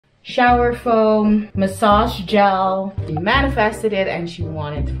shower foam, massage gel. She manifested it and she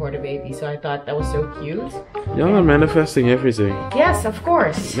wanted it for the baby. So I thought that was so cute. Y'all are manifesting everything. Yes, of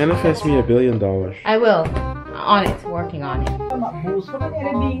course. Manifest me $1 billion. I will. On it. Working on it.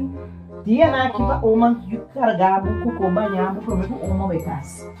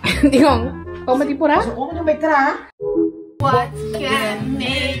 What can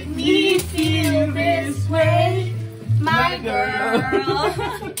make me feel this way, my girl?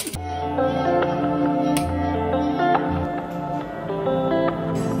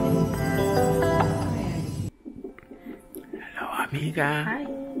 Hello, Amiga. Hi.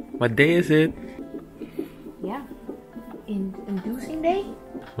 What day is it? Yeah. Inducing day?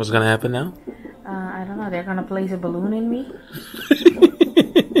 What's gonna happen now? I don't know. They're gonna place a balloon in me.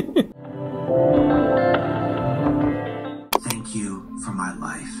 Thank you for my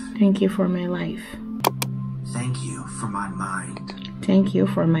life. Thank you for my life. Thank you for my mind. Thank you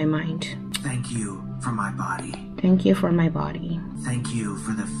for my mind. Thank you for my body. Thank you for my body. Thank you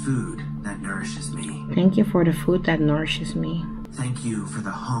for the food that nourishes me. Thank you for the food that nourishes me. Thank you for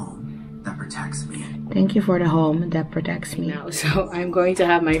the home that protects me. Thank you for the home that protects me. Now, so I'm going to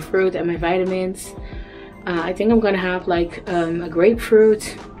have my fruit and my vitamins. I think I'm gonna have like a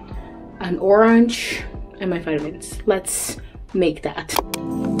grapefruit, an orange, and my vitamins. Let's make that.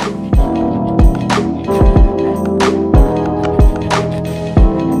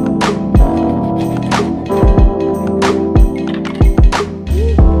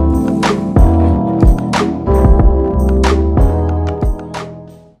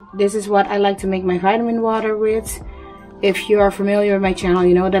 This is what I like to make my vitamin water with. If you are familiar with my channel,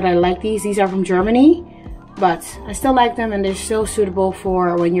 you know that I like these. These are from Germany, but I still like them and they're so suitable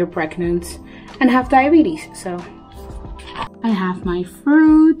for when you're pregnant and have diabetes. So I have my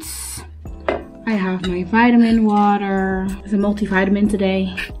fruits. I have my vitamin water. It's a multivitamin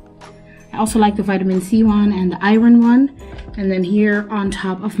today. I also like the vitamin C one and the iron one. And then here on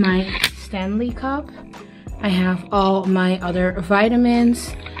top of my Stanley cup, I have all my other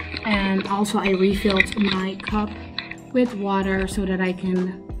vitamins. And also I refilled my cup with water so that I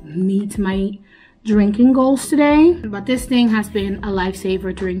can meet my drinking goals today. But this thing has been a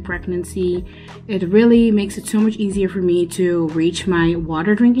lifesaver during pregnancy. It really makes it so much easier for me to reach my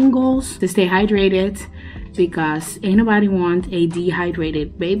water drinking goals, to stay hydrated, because ain't nobody want a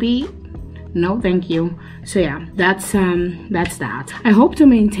dehydrated baby. No, thank you. So yeah, that's that. I hope to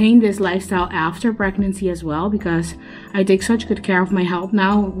maintain this lifestyle after pregnancy as well, because I take such good care of my health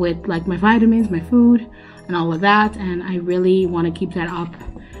now with like my vitamins, my food, and all of that. And I really want to keep that up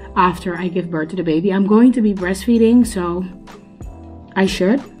after I give birth to the baby. I'm going to be breastfeeding, so I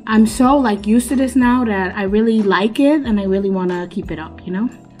should. I'm so like used to this now that I really like it and I really want to keep it up, you know?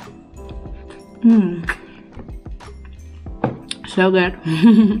 So good.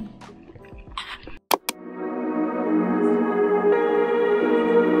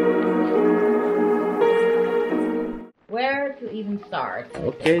 Where to even start?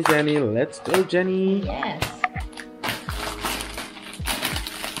 Okay, Jenny, let's go, Jenny. Yes.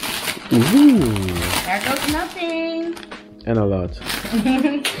 Ooh. There goes nothing. And a lot.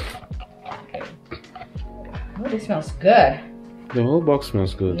 Oh, this smells good. The whole box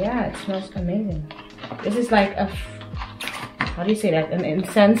smells good. Yeah, it smells amazing. This is like a, how do you say that? An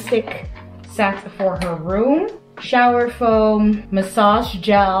incense stick set for her room. Shower foam, massage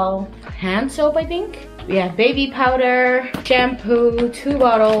gel, hand soap, I think. We have baby powder, shampoo, 2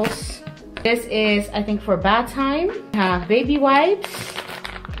 bottles. This is, I think, for bath time. We have baby wipes,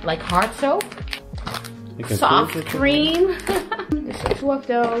 like hard soap, soft cream. This is 2 of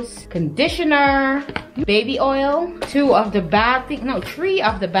those. Conditioner, baby oil, 2 of the bad thing, no, 3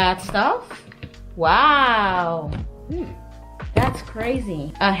 of the bad stuff. Wow, that's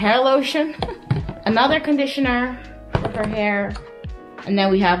crazy. A hair lotion, another conditioner for her hair. And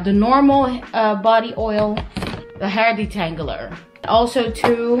then we have the normal body oil, the hair detangler. Also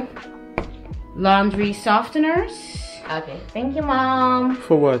 2 laundry softeners. Okay, thank you, Mom.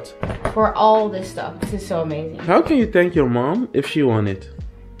 For what? For all this stuff. This is so amazing. How can you thank your mom if she won it?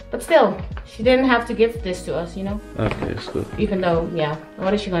 But still, she didn't have to give this to us, you know? Okay, it's good. Even though, yeah,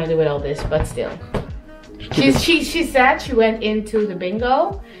 what is she gonna do with all this? But still. She said she went into the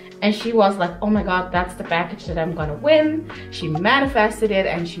bingo and she was like, oh my god, that's the package that I'm gonna win. She manifested it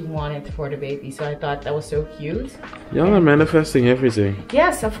and she won it for the baby. So I thought that was so cute. Y'all are manifesting everything.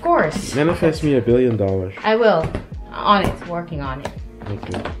 Yes, of course. Manifest me $1 billion. I will. On it. Working on it.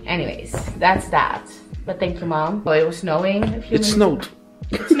 Okay. Anyways, that's that. But thank you, Mom. Oh, it was snowing a few minutes snowed.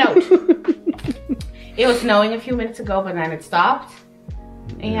 It snowed. It was snowing a few minutes ago, but then it stopped.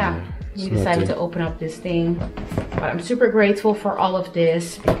 And yeah, we decided to open up this thing. But I'm super grateful for all of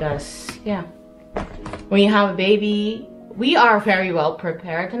this because, yeah, when you have a baby, we are very well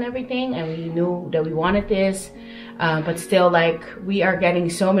prepared and everything, and we knew that we wanted this, but still, like, we are getting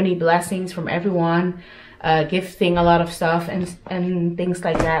so many blessings from everyone, gifting a lot of stuff and things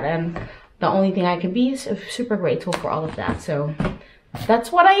like that, and the only thing I can be is super grateful for all of that. So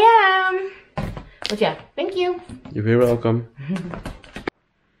that's what I am. But yeah, thank you. You're very welcome.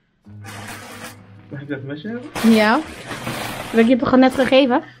 Mag ik dat mesje hebben? Ja. Heb ik je toch net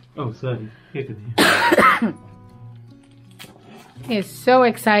gegeven? Oh, sorry. Kijk het hier. He is so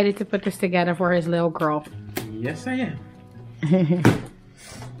excited to put this together for his little girl. Yes, I am.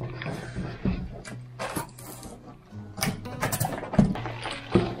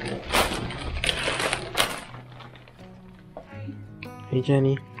 Hey,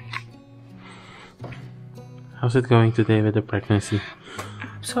 Jenny. How's it going today with the pregnancy?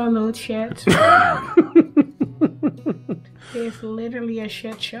 Absolute shit. It's literally a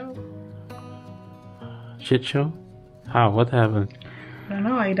shit show. Shit show? How? What happened? I don't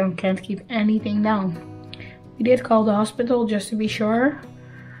know, I can't keep anything down. We did call the hospital just to be sure.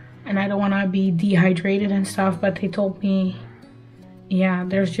 And I don't want to be dehydrated and stuff, but they told me, yeah,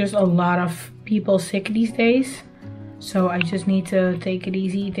 there's just a lot of people sick these days. So I just need to take it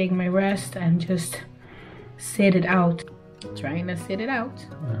easy, take my rest, and just sit it out. Trying to sit it out.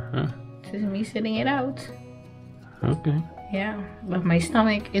 This is me sitting it out. Okay. Yeah, but my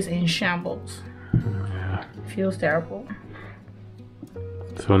stomach is in shambles. Yeah. Feels terrible.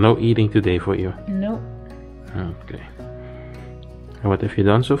 So no eating today for you? Nope. Okay. And what have you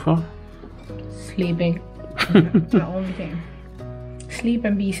done so far? Sleeping. The only thing. Sleep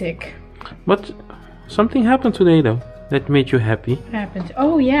and be sick. But something happened today though that made you happy. What happened?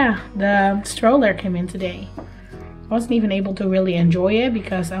 Oh yeah, the stroller came in today. I wasn't even able to really enjoy it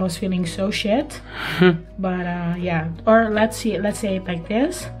because I was feeling so shit. But yeah, or let's say it like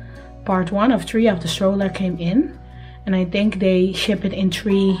this. Part 1 of 3 of the stroller came in, and I think they ship it in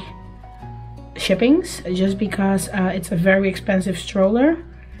 3 shippings just because it's a very expensive stroller,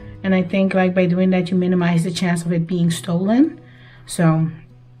 and I think like by doing that you minimize the chance of it being stolen. So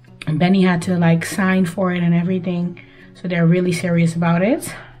Benny had to like sign for it and everything, so they're really serious about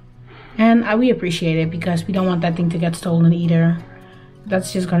it. And we appreciate it because we don't want that thing to get stolen either.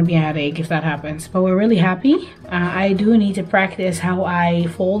 That's just gonna be a headache if that happens. But we're really happy. I do need to practice how I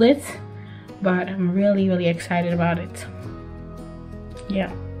fold it, but I'm really excited about it.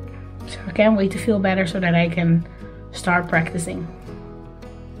 Yeah. So I can't wait to feel better so that I can start practicing.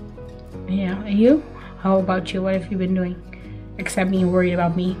 Yeah, and you? How about you? What have you been doing? Except being worried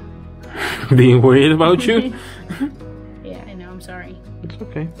about me. Being worried about you? Yeah, I know, I'm sorry. It's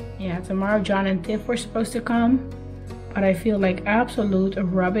okay. Yeah, tomorrow John and Tiff were supposed to come, but I feel like absolute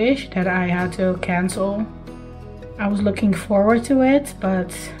rubbish that I had to cancel. I was looking forward to it,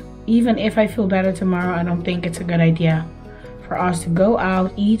 but even if I feel better tomorrow, I don't think it's a good idea for us to go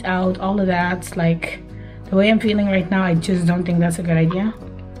out, eat out, all of that. Like, the way I'm feeling right now, I just don't think that's a good idea.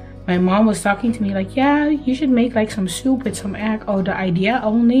 My mom was talking to me like, yeah, you should make like some soup with some egg. Oh, the idea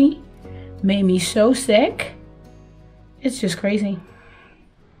only made me so sick. It's just crazy.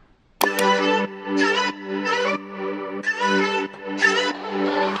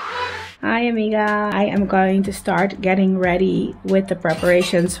 Hi Amiga, I am going to start getting ready with the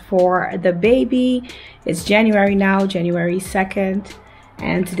preparations for the baby. It's January now, January 2nd,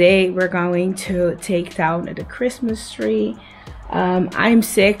 and today we're going to take down the Christmas tree. I'm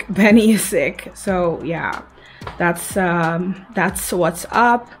sick, Benny is sick, so yeah, that's what's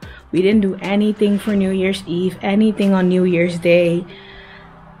up. We didn't do anything for New Year's Eve, anything on New Year's Day.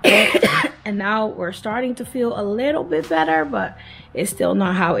 And now we're starting to feel a little bit better, but it's still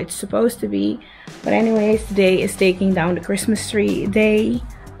not how it's supposed to be. But anyways, today is taking down the Christmas tree day,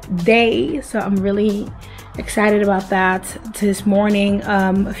 so I'm really excited about that. This morning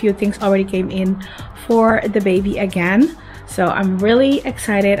a few things already came in for the baby again, so I'm really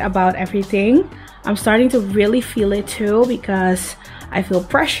excited about everything. I'm starting to really feel it too because I feel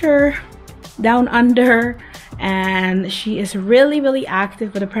pressure down under. And she is really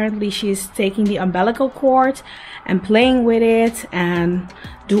active, but apparently she's taking the umbilical cord and playing with it and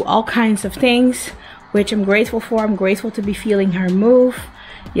do all kinds of things, which I'm grateful for. I'm grateful to be feeling her move.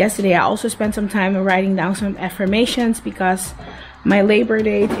 Yesterday I also spent some time writing down some affirmations because my labor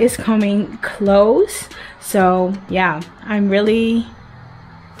date is coming close. So yeah, I'm really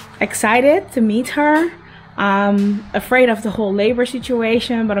excited to meet her. I'm afraid of the whole labor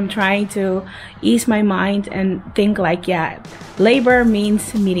situation, but I'm trying to ease my mind and think like, yeah, labor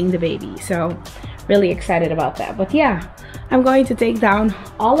means meeting the baby. So really excited about that. But yeah, I'm going to take down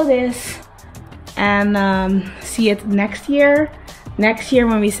all of this and see it next year. Next year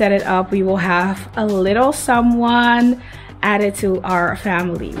when we set it up, we will have a little someone added to our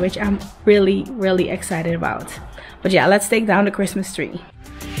family, which I'm really, really excited about. But yeah, let's take down the Christmas tree.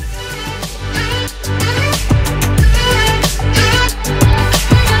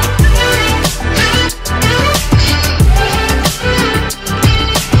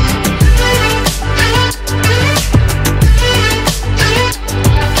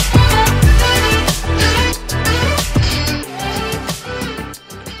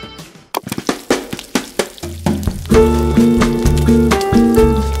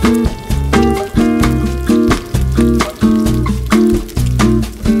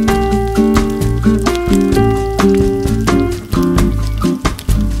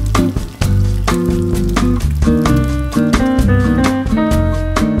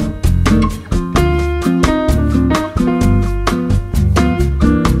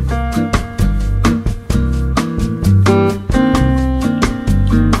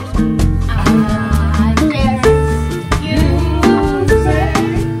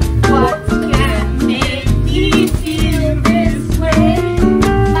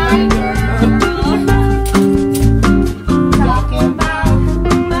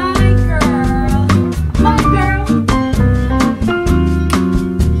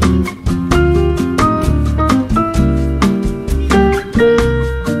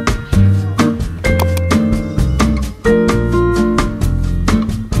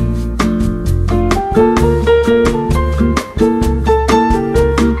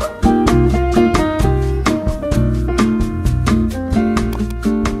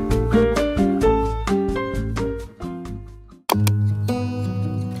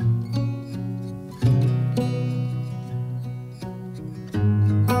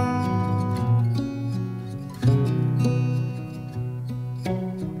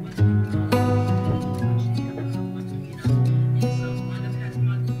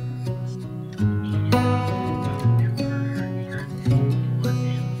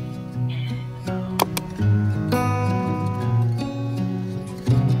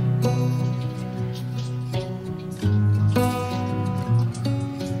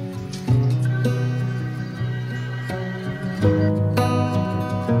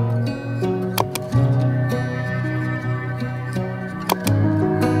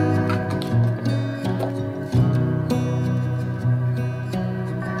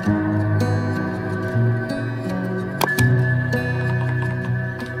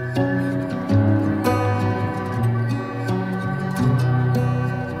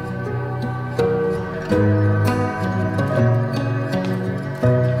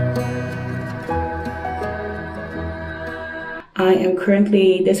 I am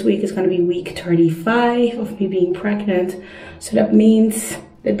currently, this week is going to be week 35 of me being pregnant. So that means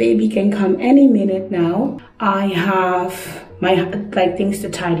the baby can come any minute now. I have my things to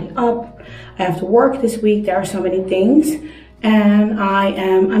tidy up. I have to work this week. There are so many things. And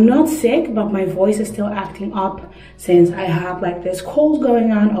I'm not sick, but my voice is still acting up since I have this cold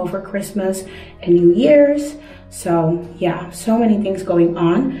going on over Christmas and New Year's. So yeah, so many things going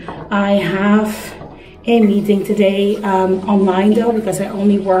on. I have a meeting today online though, because I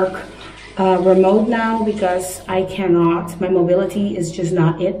only work remote now because I cannot, my mobility is just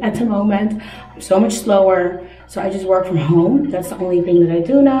not it at the moment. I'm so much slower, so I just work from home. That's the only thing that I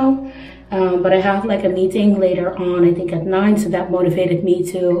do now. But I have a meeting later on, I think at 9, so that motivated me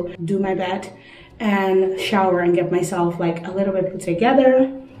to do my bed and shower and get myself a little bit put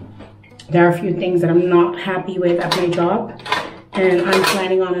together. There are a few things that I'm not happy with at my job, and I'm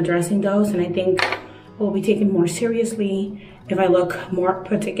planning on addressing those, and I think will be taken more seriously if I look more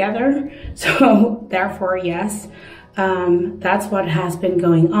put together. So therefore, yes, that's what has been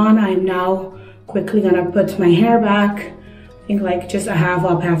going on. I'm now quickly gonna put my hair back, I think just a half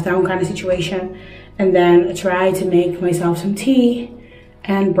up, half down kind of situation, and then try to make myself some tea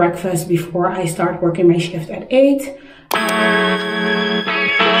and breakfast before I start working my shift at 8.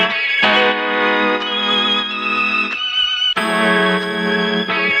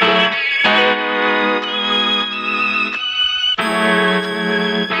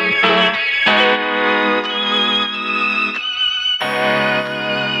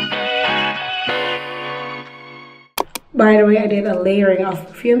 By the way, I did a layering of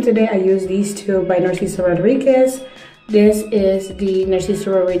perfume today. I used these two by Narciso Rodriguez. This is the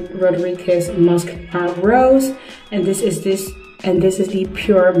Narciso Rodriguez Musk Rose, and this is the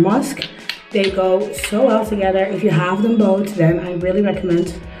Pure Musk. They go so well together. If you have them both, then I really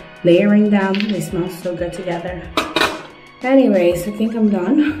recommend layering them. They smell so good together. Anyways, I think I'm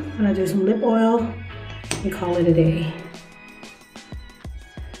done. I'm gonna do some lip oil and call it a day.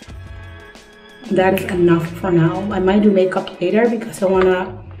 that is enough for now. I might do makeup later because I want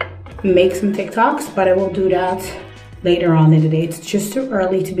to make some TikToks, but I will do that later on in the day. It's just too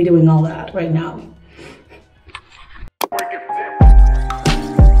early to be doing all that right now.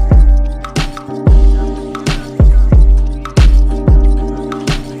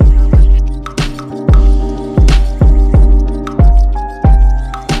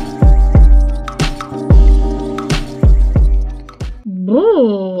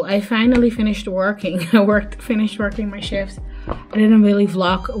 Ooh, I finally finished working. I finished working my shifts. I didn't really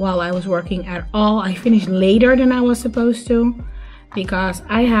vlog while I was working at all. I finished later than I was supposed to because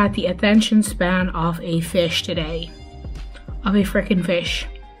I had the attention span of a fish today. Of a freaking fish.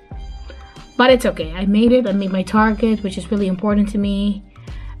 But it's okay. I made it. I made my target, which is really important to me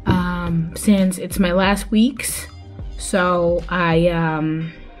since it's my last weeks. So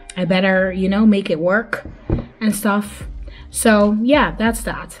I better, you know, make it work and stuff. So yeah, that's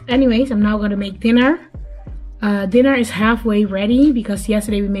that. Anyways, I'm now gonna make dinner. Dinner is halfway ready because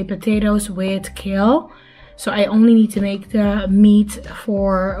yesterday we made potatoes with kale. So I only need to make the meat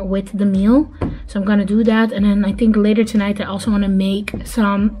with the meal. So I'm gonna do that. And then I think later tonight I also wanna make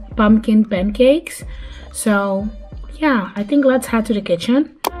some pumpkin pancakes. So yeah, I think let's head to the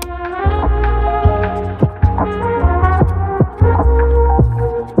kitchen.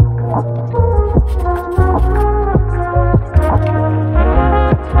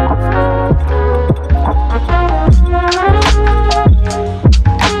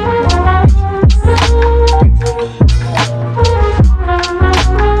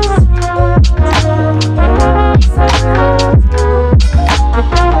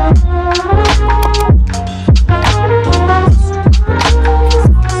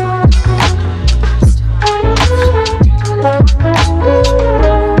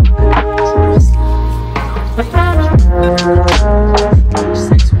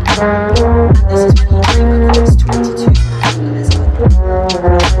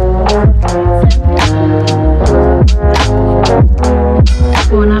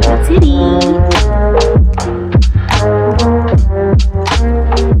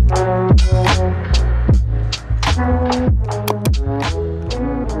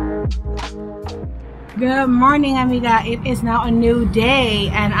 Good morning, Amiga. It is now a new day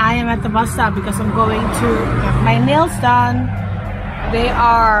and I am at the bus stop because I'm going to get my nails done. They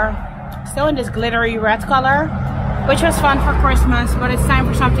are still in this glittery red color, which was fun for Christmas, but it's time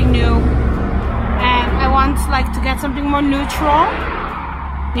for something new. And I want to get something more neutral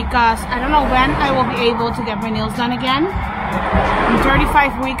because I don't know when I will be able to get my nails done again. I'm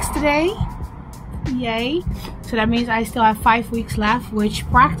 35 weeks today. Yay. So that means I still have 5 weeks left, which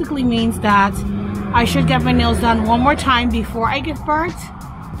practically means that I should get my nails done one more time before I give birth,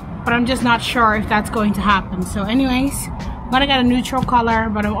 but I'm just not sure if that's going to happen. So anyways, I'm gonna get a neutral color,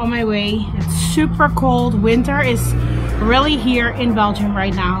 but I'm on my way. It's super cold. Winter is really here in Belgium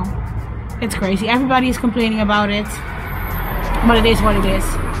right now. It's crazy. Everybody is complaining about it, but it is what it is.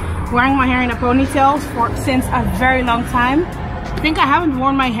 Wearing my hair in a ponytail since a very long time. I think I haven't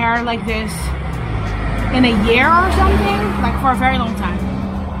worn my hair like this in a year or something, like for a very long time.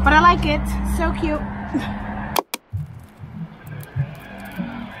 But I like it. So cute.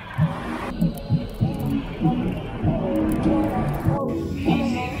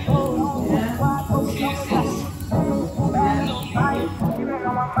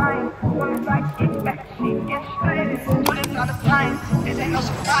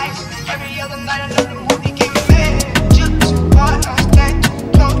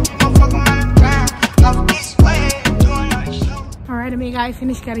 Alright, Amiga, I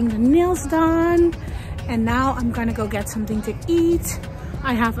finished getting the nails done and now I'm gonna go get something to eat.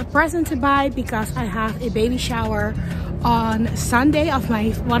 I have a present to buy because I have a baby shower on Sunday of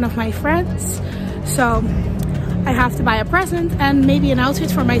one of my friends. So I have to buy a present and maybe an outfit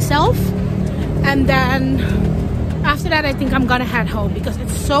for myself. And then after that I think I'm gonna head home because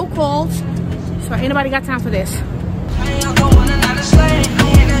it's so cold. So ain't nobody got time for this.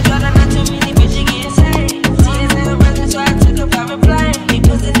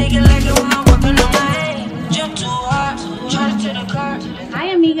 Hi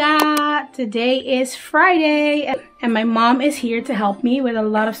Amiga, today is Friday and my mom is here to help me with a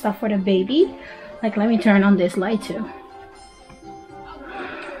lot of stuff for the baby. Like, let me turn on this light too.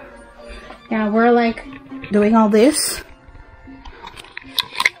 Yeah, we're like doing all this.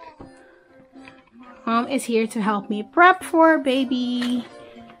 Mom is here to help me prep for baby.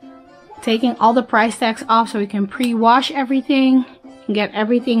 Taking all the price tags off so we can pre-wash everything and get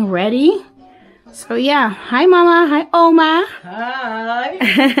everything ready. So yeah, hi Mama, hi Oma.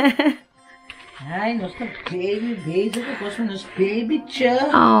 Hi. Ai, nossa baby bezig. Ik was met ons babytje.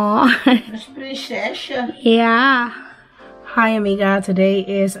 Oh. Ons prinsesje. Yeah. Hi, Amiga. Today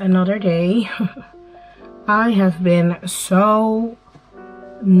is another day. I have been so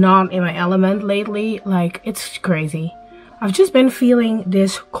not in my element lately. Like, it's crazy. I've just been feeling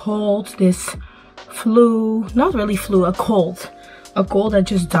this cold, this flu. Not really flu, a cold. A cold that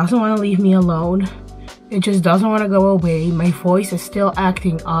just doesn't want to leave me alone. It just doesn't want to go away. My voice is still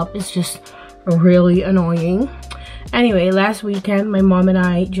acting up. It's just really annoying. Anyway, last weekend my mom and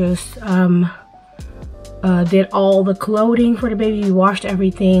I just did all the clothing for the baby. We washed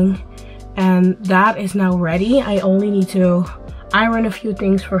everything and that is now ready. I only need to iron a few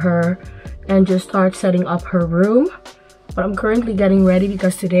things for her and just start setting up her room. But I'm currently getting ready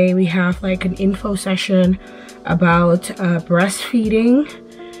because today we have like an info session about breastfeeding,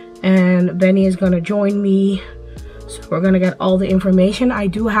 and Benny is gonna join me, so we're gonna get all the information. I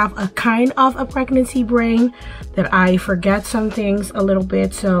do have a kind of a pregnancy brain that I forget some things a little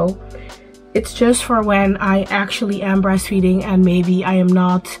bit, so it's just for when I actually am breastfeeding and maybe I am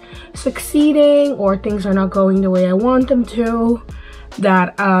not succeeding or things are not going the way I want them to,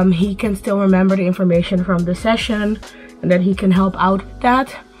 that he can still remember the information from the session and that he can help out with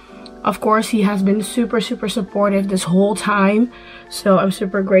that. Of course, he has been super supportive this whole time, so I'm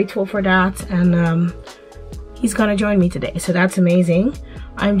super grateful for that, and he's gonna join me today, so that's amazing.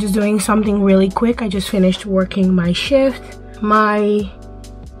 I'm just doing something really quick. I just finished working my shift. My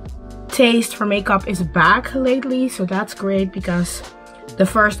taste for makeup is back lately, so that's great because the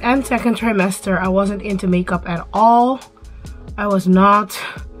first and second trimester I wasn't into makeup at all. I was not,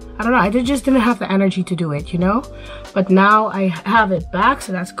 I don't know, I just didn't have the energy to do it, you know? But now I have it back,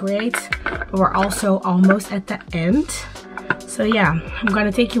 so that's great. But we're also almost at the end. So yeah, I'm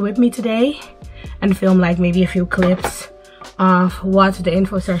gonna take you with me today and film like maybe a few clips of what the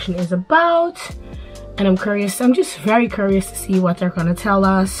info session is about. And I'm curious, I'm just very curious to see what they're gonna tell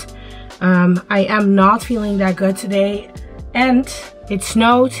us. I am not feeling that good today, and it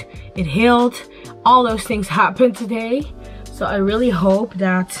snowed, it hailed, all those things happened today. So I really hope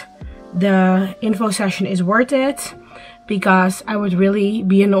that the info session is worth it, because I would really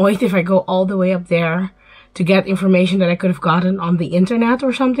be annoyed if I go all the way up there to get information that I could have gotten on the internet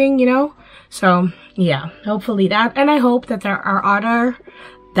or something, you know? So yeah, hopefully that. And I hope that there are other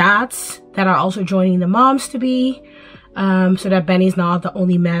dads that are also joining the moms to be, so that Benny's not the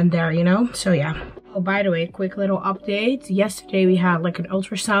only man there, you know? So yeah. Oh, by the way, quick little update. Yesterday we had like an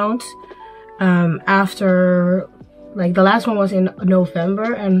ultrasound after, like, the last one was in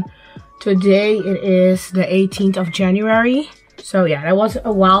November, and today it is the 18th of January. So yeah, that was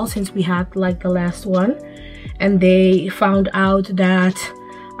a while since we had like the last one. And they found out that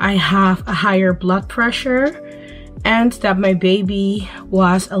I have a higher blood pressure and that my baby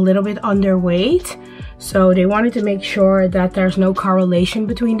was a little bit underweight. So they wanted to make sure that there's no correlation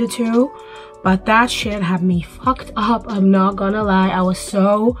between the two. But that shit had me fucked up, I'm not gonna lie. I was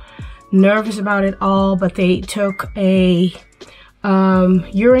so nervous about it all. But they took a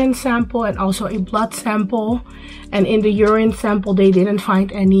urine sample and also a blood sample, and in the urine sample they didn't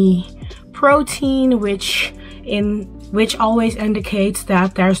find any protein, which always indicates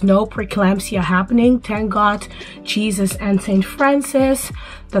that there's no preeclampsia happening. Thank God, Jesus and Saint Francis,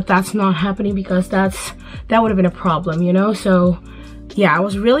 that that's not happening, because that would have been a problem, you know? So yeah, I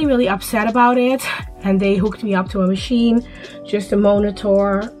was really upset about it, and they hooked me up to a machine just to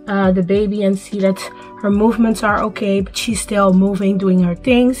monitor the baby and see that her movements are okay, but she's still moving, doing her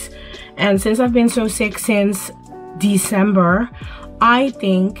things. And since I've been so sick since December, I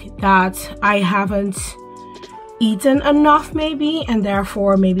think that I haven't eaten enough maybe, and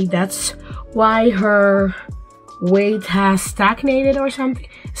therefore maybe that's why her weight has stagnated or something.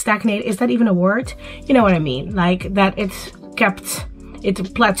 Stagnate, is that even a word? You know what I mean, like that it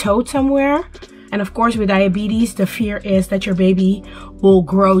plateaued somewhere. And of course with diabetes, the fear is that your baby will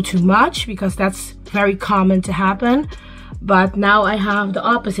grow too much, because that's very common to happen. But now I have the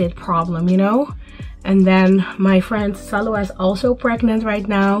opposite problem, you know? And then my friend Salwa is also pregnant right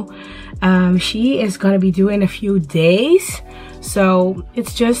now. She is gonna be due in a few days. So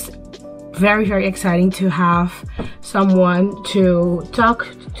it's just very exciting to have someone to talk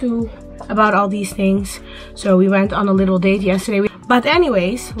to about all these things. So we went on a little date yesterday. But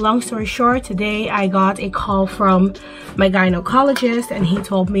anyways, long story short, today I got a call from my gynecologist, and he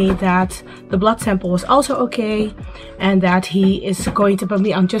told me that the blood sample was also okay, and that he is going to put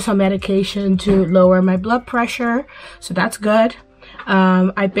me on just some medication to lower my blood pressure. So that's good.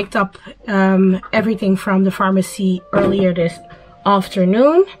 I picked up everything from the pharmacy earlier this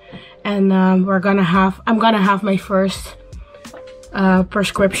afternoon, and I'm gonna have my first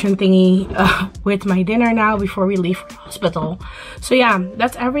prescription thingy with my dinner now before we leave for the hospital. So yeah,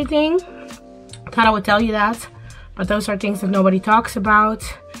 that's everything. Thought I would tell you that, but those are things that nobody talks about.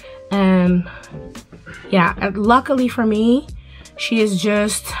 And yeah, and luckily for me, she is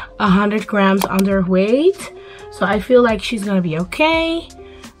just 100 grams underweight, so I feel like she's gonna be okay.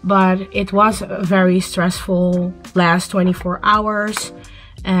 But it was a very stressful last 24 hours.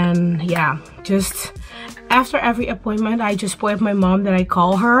 And yeah, just after every appointment, I just spoiled my mom that I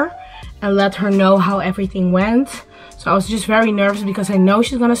call her and let her know how everything went. So I was just very nervous because I know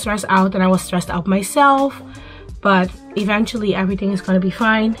she's gonna stress out, and I was stressed out myself. But eventually everything is gonna be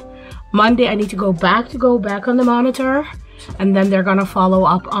fine. Monday I need to go back on the monitor, and then they're gonna follow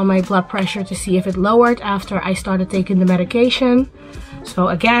up on my blood pressure to see if it lowered after I started taking the medication. So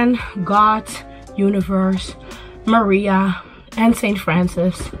again, God, universe, Maria, and Saint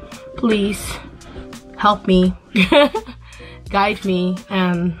Francis, please help me, guide me,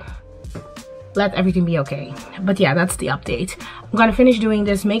 and let everything be okay. But yeah, that's the update. I'm gonna finish doing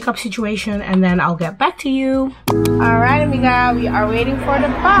this makeup situation and then I'll get back to you. Alright, Amiga, we are waiting for the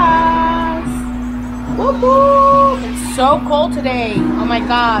bus. Woohoo! It's so cold today. Oh my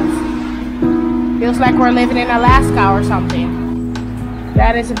god. Feels like we're living in Alaska or something.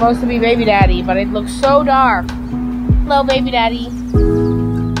 That is supposed to be baby daddy, but it looks so dark. Hello, baby daddy.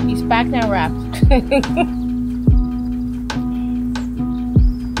 He's packed and wrapped.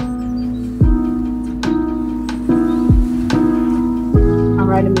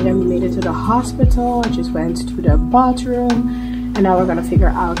 Alright, Amiga, we made it to the hospital. I just went to the bathroom, and now we're gonna figure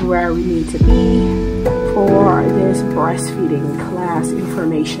out where we need to be for this breastfeeding class,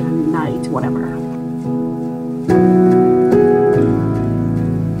 information night, whatever.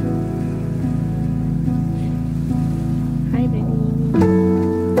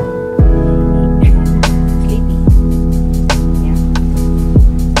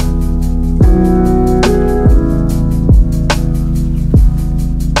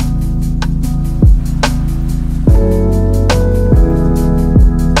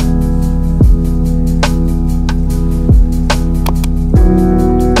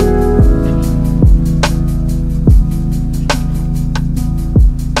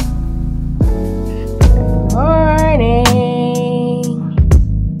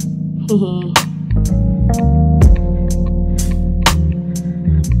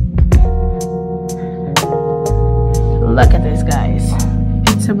 Look at this, guys.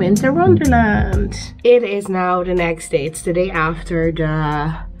 It's a winter wonderland. It is now the next day. It's the day after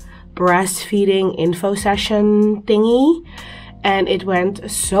the breastfeeding info session thingy, and it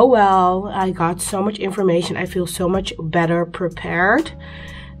went so well. I got so much information. I feel so much better prepared.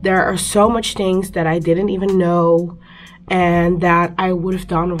 There are so much things that I didn't even know and that I would have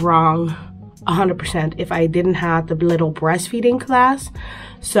done wrong 100% if I didn't have the little breastfeeding class.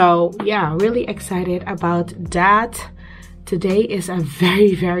 So yeah, really excited about that. Today is a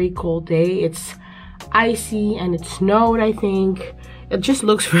very, very cold day. It's icy and it snowed, I think. It just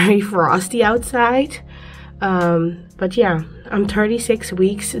looks very frosty outside. But yeah, I'm 36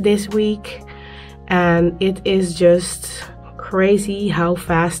 weeks this week, and it is just crazy how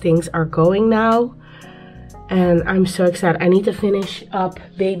fast things are going now. And I'm so excited. I need to finish up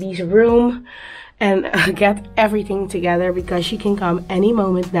baby's room and get everything together because she can come any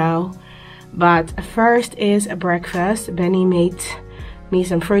moment now. But first is a breakfast. Benny made me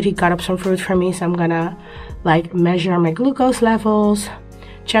some fruit. He cut up some fruit for me, so I'm gonna like measure my glucose levels,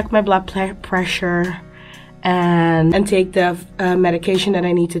 check my blood pressure, and take the medication that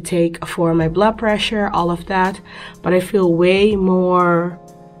I need to take for my blood pressure, all of that. But I feel way more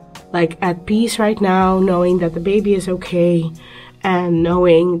like at peace right now, knowing that the baby is okay and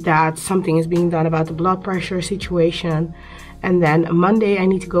knowing that something is being done about the blood pressure situation. And then Monday I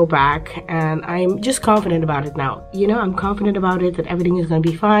need to go back, and I'm just confident about it now. You know, I'm confident about it, that everything is gonna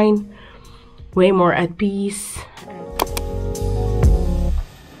be fine. Way more at peace.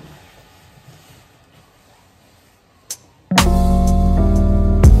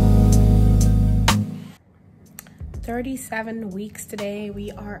 37 weeks today.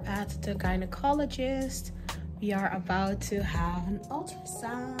 We are at the gynecologist. We are about to have an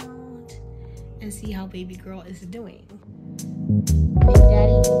ultrasound and see how baby girl is doing. Big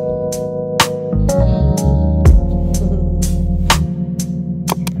daddy.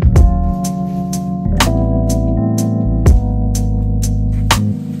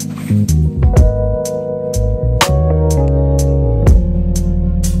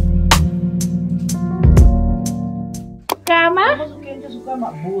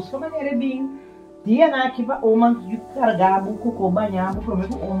 Busca maneira bem. Dia na aqui para uma de carregar o cocô banhar, o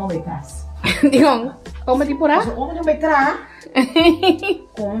problema é uma betas. Diong, oma di pura? So uma de betra.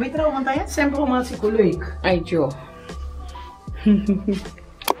 Como betra uma tá sempre uma se leuk. Ay, Jo.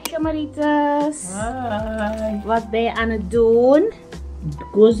 Kamaritas. Hi. Wat ben je aan het doen?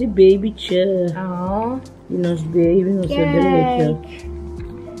 Cozy babytje. Oh. Die ons baby, ons belletje.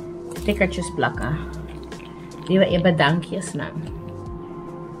 Stickertjes plakken. Die bedankjes na.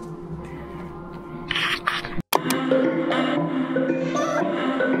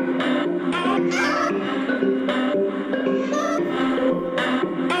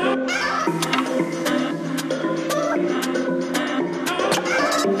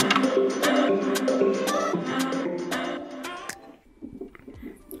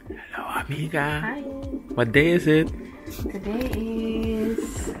 Amiga. Hi. What day is it? Today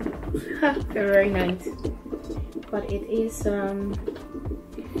is February 9th. But it is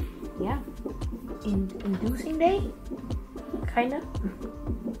yeah, inducing day, kinda.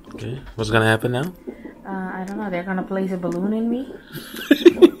 Okay. What's gonna happen now? I don't know. They're gonna place a balloon in me,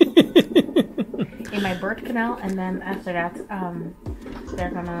 in my birth canal, and then after that,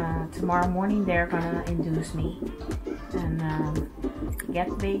 they're gonna tomorrow morning they're gonna induce me and get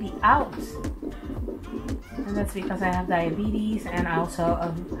the baby out. And that's because I have diabetes and also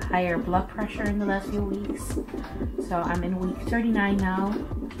a higher blood pressure in the last few weeks. So I'm in week 39 now,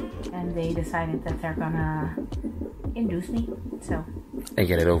 and they decided that they're gonna induce me. So And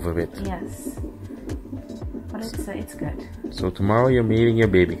get it over with. yes, but it's good. So tomorrow you're meeting your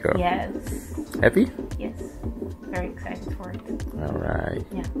baby girl. Yes, Happy? yes, very excited for it. Alright.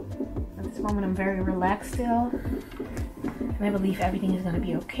 Yeah, at this moment I'm very relaxed still, and I believe everything is gonna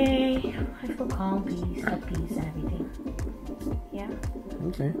be okay. I feel calm, peace, at peace, and everything. Yeah.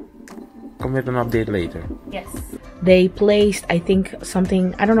 Okay. Come with an update later. Yes. They placed, I think,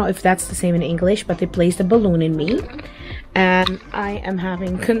 something, I don't know if that's the same in English, but they placed a balloon in me. And I am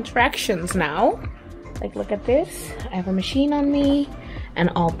having contractions now. Like, look at this. I have a machine on me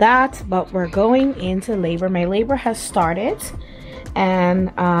and all that, but we're going into labor. My labor has started. And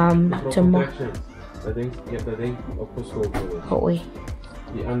tomorrow. Dat ding opgeschoven wordt. Oh, wait.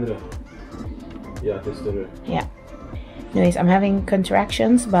 Die andere. Ja, het is terug. Yeah. Anyways, I'm having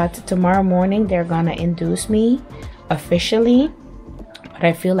contractions, but tomorrow morning they're gonna induce me officially. But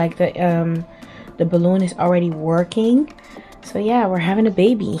I feel like the balloon is already working. So yeah, we're having a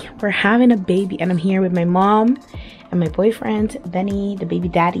baby. We're having a baby, and I'm here with my mom and my boyfriend, Benny, the baby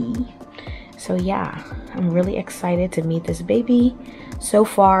daddy. So yeah, I'm really excited to meet this baby. So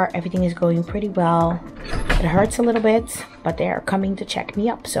far, everything is going pretty well. It hurts a little bit, but they are coming to check me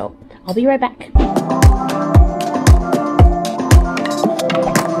up. So I'll be right back.